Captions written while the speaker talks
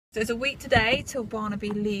So it's a week today till Barnaby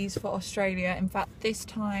leaves for Australia. In fact, this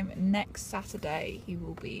time next Saturday he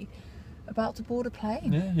will be about to board a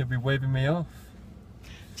plane. Yeah, you'll be waving me off.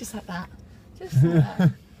 Just like that. Just like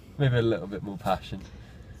that. Maybe a little bit more passion.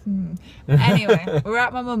 Anyway, we're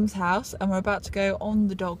at my mum's house and we're about to go on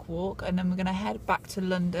the dog walk, and then we're going to head back to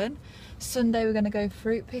London. Sunday we're going to go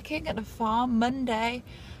fruit picking at the farm. Monday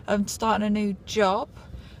I'm starting a new job.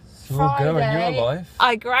 So we'll go in your Friday life.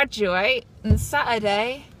 I graduate, and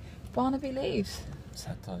Saturday Barnaby leaves.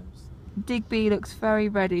 Sad times. Digby looks very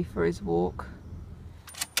ready for his walk.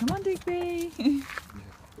 Come on, Digby.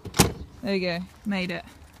 There we go, made it.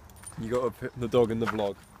 You got to put the dog in the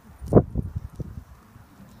vlog.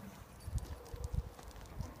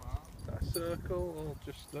 That circle or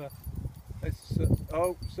just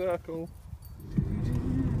circle.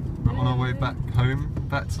 We're on our way back home,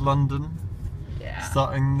 back to London. Yeah.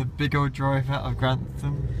 Starting the big old drive out of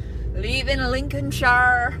Grantham. Leaving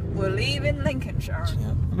Lincolnshire. We're leaving Lincolnshire.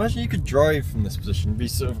 Yeah. Imagine you could drive from this position, be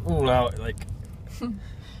sort of all out like.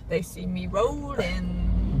 They see me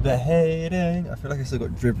rolling. The heading. I feel like I still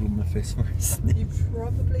got dribble on my face when I sneeze. You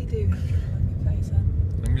probably do have dribble on your face then.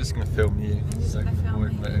 I'm just gonna film you so I can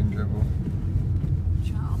avoid my own dribble.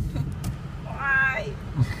 Charm. Why?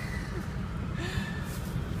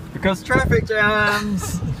 Because traffic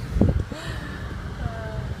jams!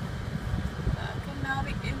 Now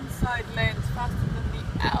the inside lane's faster than the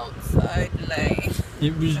outside lane.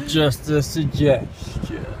 It was just a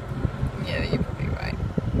suggestion. Yeah, you're probably right.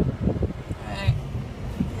 Right.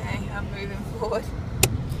 Okay, I'm moving forward.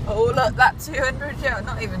 Oh look, that 200 yards,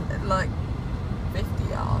 not even like 50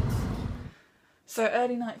 yards. So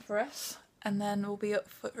early night for us, and then we'll be up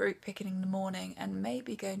for fruit picking in the morning and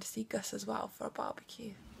maybe going to see Gus as well for a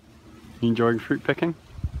barbecue. You enjoying fruit picking?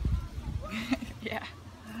 Yeah.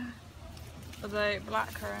 Although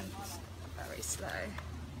blackcurrants are very slow.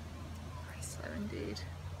 Very slow indeed.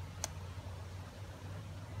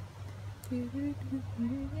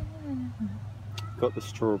 Got the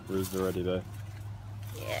strawberries already though.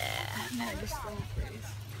 Yeah, no, just strawberries.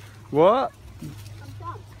 What? I'm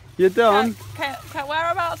done. You're done?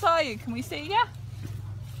 Whereabouts are you? Can we see you?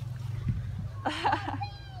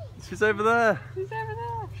 She's over there. She's over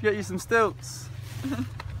there. She got you some stilts.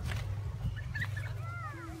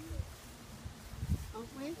 Aren't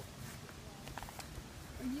we? Are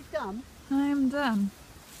you done? I am done.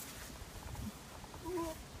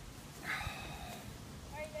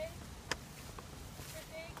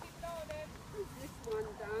 Is this one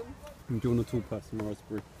done? Do you want a tall person or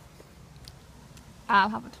raspberry? I'll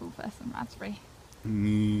have a tall person raspberry.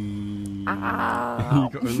 You Ow.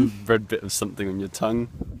 got a red bit of something on your tongue.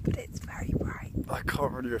 But it's very bright. I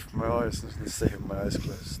can't really open my eyes. I'm just going to stay with my eyes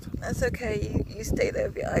closed. That's okay, you stay there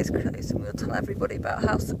with your eyes closed and we'll tell everybody about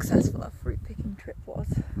how successful our fruit picking trip was.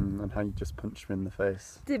 And how you just punched me in the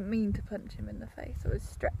face. Didn't mean to punch him in the face, I was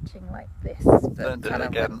stretching like this, but Don't do it kind of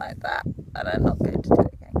again. went like that. And I'm not going to do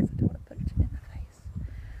it again because I don't want to punch him in the face.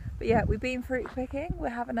 But yeah, we've been fruit picking, we're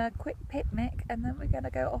having a quick picnic, and then we're going to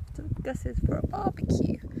go off to Gus's for a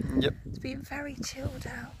barbecue. Yep. It's been very chilled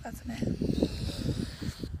out, hasn't it?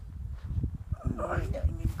 I'm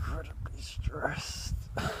getting incredibly stressed.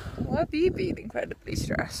 Why have you been incredibly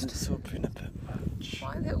stressed? It's all been a bit much.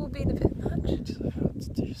 Why has it all been a bit much? Because I've had to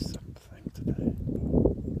do something today.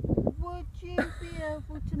 Would you be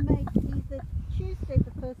able to make either Tuesday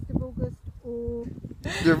the 1st of August or...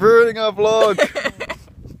 You're ruining our vlog!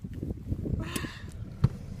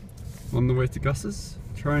 On the way to Gus's,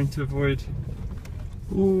 trying to avoid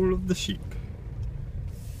all of the sheep.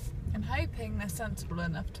 I'm hoping they're sensible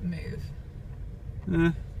enough to move.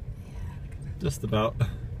 Yeah, just about.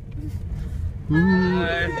 I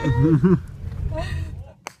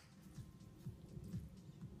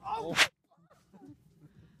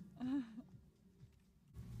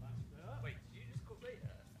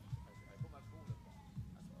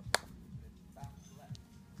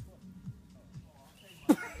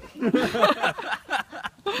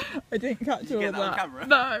didn't catch all get that. that on camera?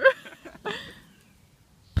 No.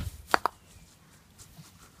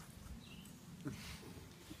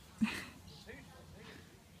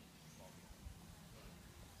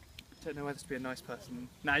 Don't know whether to be a nice person.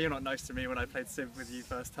 Nah, you're not nice to me when I played Civ with you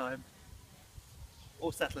first time.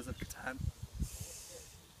 Or Settlers of Catan.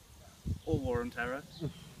 Or War and Terror.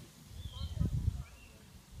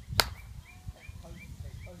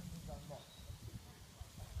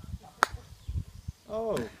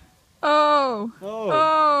 Oh, Oh. oh,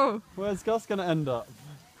 Oh. where's Gus gonna end up?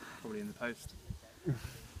 Probably in the post.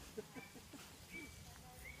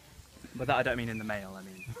 By that I don't mean in the mail, I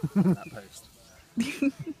mean that post.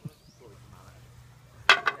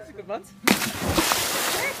 That's a good one.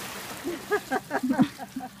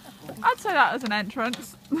 say that as an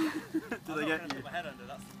entrance. Do they get you? My head under,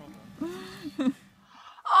 that's the problem.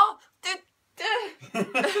 Oh,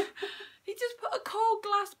 he just put a cold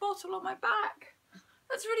glass bottle on my back.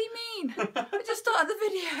 That's really mean. I just started the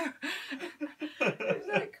video. It was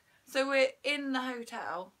like, so we're in the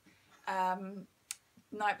hotel,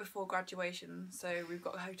 night before graduation. So we've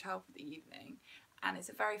got a hotel for the evening, and it's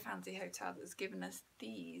a very fancy hotel that's given us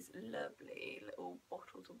these lovely little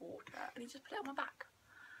bottles of water, and he just put it on my back.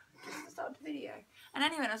 Just to start the video. And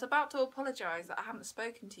anyway, I was about to apologise that I haven't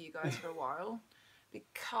spoken to you guys for a while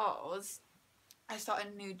because I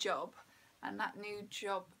started a new job, and that new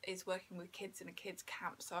job is working with kids in a kids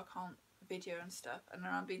camp, so I can't video and stuff. And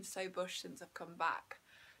then I've been so bush since I've come back.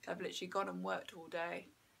 I've literally gone and worked all day,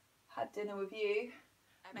 had dinner with you,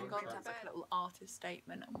 and then gone to have like a little artist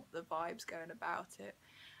statement and what the vibe's going about it.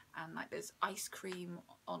 And like there's ice cream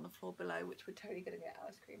on the floor below, which we're totally gonna get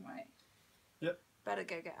ice cream, right? Yep. Better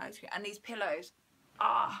Go get ice cream. And these pillows,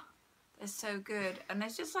 ah, they're so good. And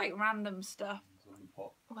there's just like random stuff.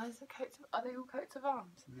 Where's the coats of, are they all coats of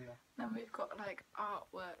arms? Yeah. Then we've got like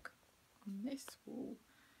artwork on this wall,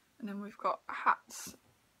 and then we've got hats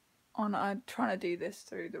on. I'm trying to do this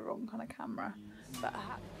through the wrong kind of camera, but a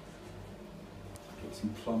hat. Got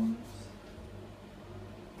some plums,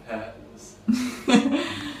 pears.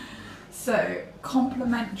 So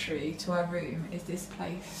complimentary to our room is this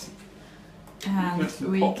place, and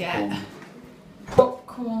we get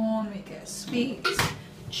popcorn, we get sweets,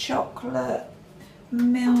 chocolate,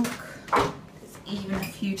 milk. There's even a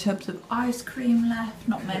few tubs of ice cream left.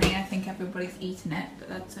 Not many. I think everybody's eaten it, but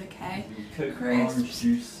that's okay. Coke, Crisps, orange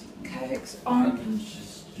juice, Cokes, orange,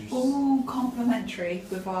 juice. all complimentary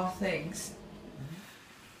with our things.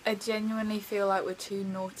 I genuinely feel like we're two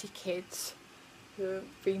naughty kids who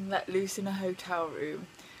have been let loose in a hotel room,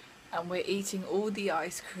 and we're eating all the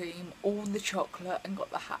ice cream, all the chocolate, and got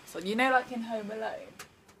the hats on. You know, like in Home Alone?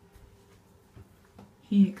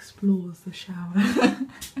 He explores the shower.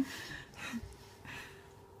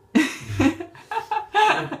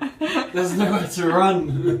 There's nowhere to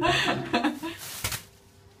run.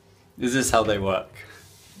 Is this how they work?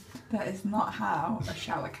 That is not how a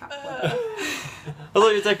shower cap works. I thought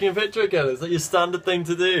you were taking a picture again. It's like your standard thing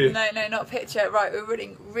to do. No, not picture. Right, we're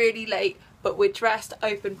running really late, but we're dressed,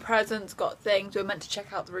 open presents, got things. We were meant to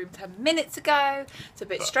check out the room 10 minutes ago. It's a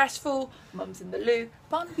bit stressful. Mum's in the loo.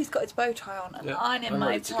 Barnaby's got his bow tie on, and Yeah, I'm in I'm my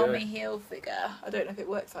ready to Tommy go. Hilfiger. I don't know if it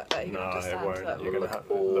works like that. You're No, gonna have to it stand won't. up. You're We'll gonna look have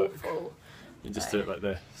to look. awful. You just do it like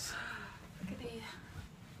this. Look at the...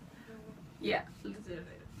 Yeah,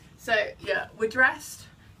 so yeah, we're dressed,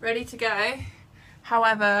 ready to go.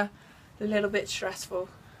 However, a little bit stressful.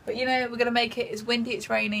 But you know, we're gonna make it. It's windy, it's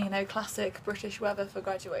rainy, you know, classic British weather for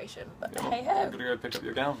graduation. But hey ho. I'm gonna go pick up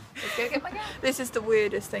your gown. Let's go get my gown. This is the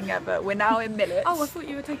weirdest thing ever. We're now in Millets. Oh, I thought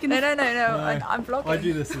you were taking No, a no. I'm vlogging. I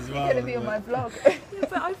do this as well. You're gonna be on my vlog. Yeah,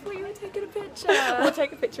 but I thought you were taking a picture. We'll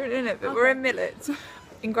take a picture in a minute, but we're in Millets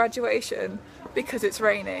in graduation because it's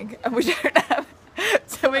raining and we don't have.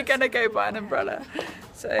 So we're gonna go buy an umbrella.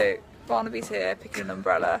 So Barnaby's here picking an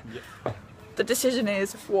umbrella. Yep. The decision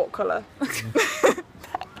is what colour.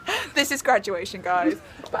 This is graduation, guys.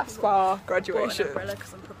 Bath spa graduation. Bought an umbrella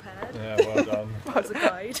because I'm prepared. Yeah, well done. As a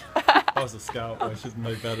guide. I was a scout. I should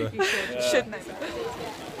know better. You should. Yeah. Should know that.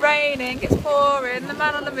 Raining, it's pouring, the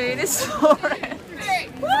man on the moon is soaring.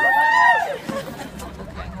 We're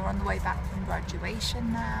on the way back from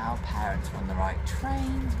graduation now. Parents are on the right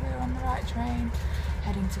trains, we're on the right train,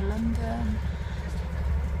 heading to London.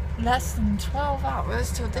 Less than 12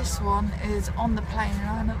 hours till this one is on the plane and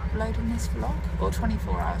I'm uploading this vlog, or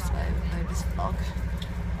 24 hours to upload this vlog.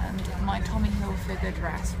 And my Tommy Hilfiger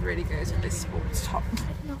dress really goes with this sports top.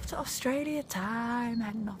 Heading off to Australia time,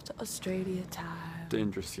 heading off to Australia time.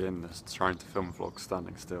 Dangerous in this, trying to film vlogs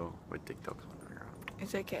standing still with TikToks wandering around.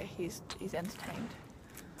 It's okay, he's entertained.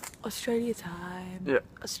 Australia time. Yeah.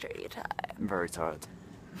 Australia time. I'm very tired,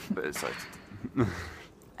 but excited.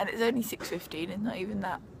 And it's only 6:15, it's not even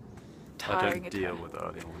that I tiring. don't deal with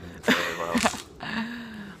early morning very well.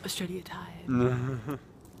 Australia time.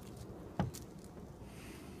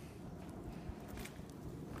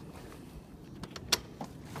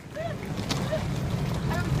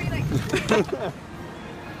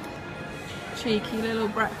 Cheeky little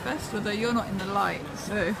breakfast, although you're not in the light,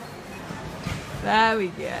 so there we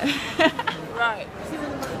go. Right,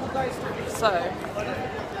 so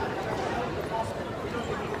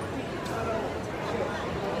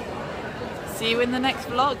see you in the next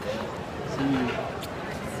vlog.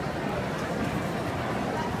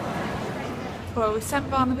 Well, we sent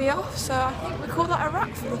Barnaby off, so I think we call that a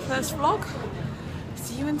wrap for the first vlog.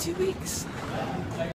 See you in 2 weeks.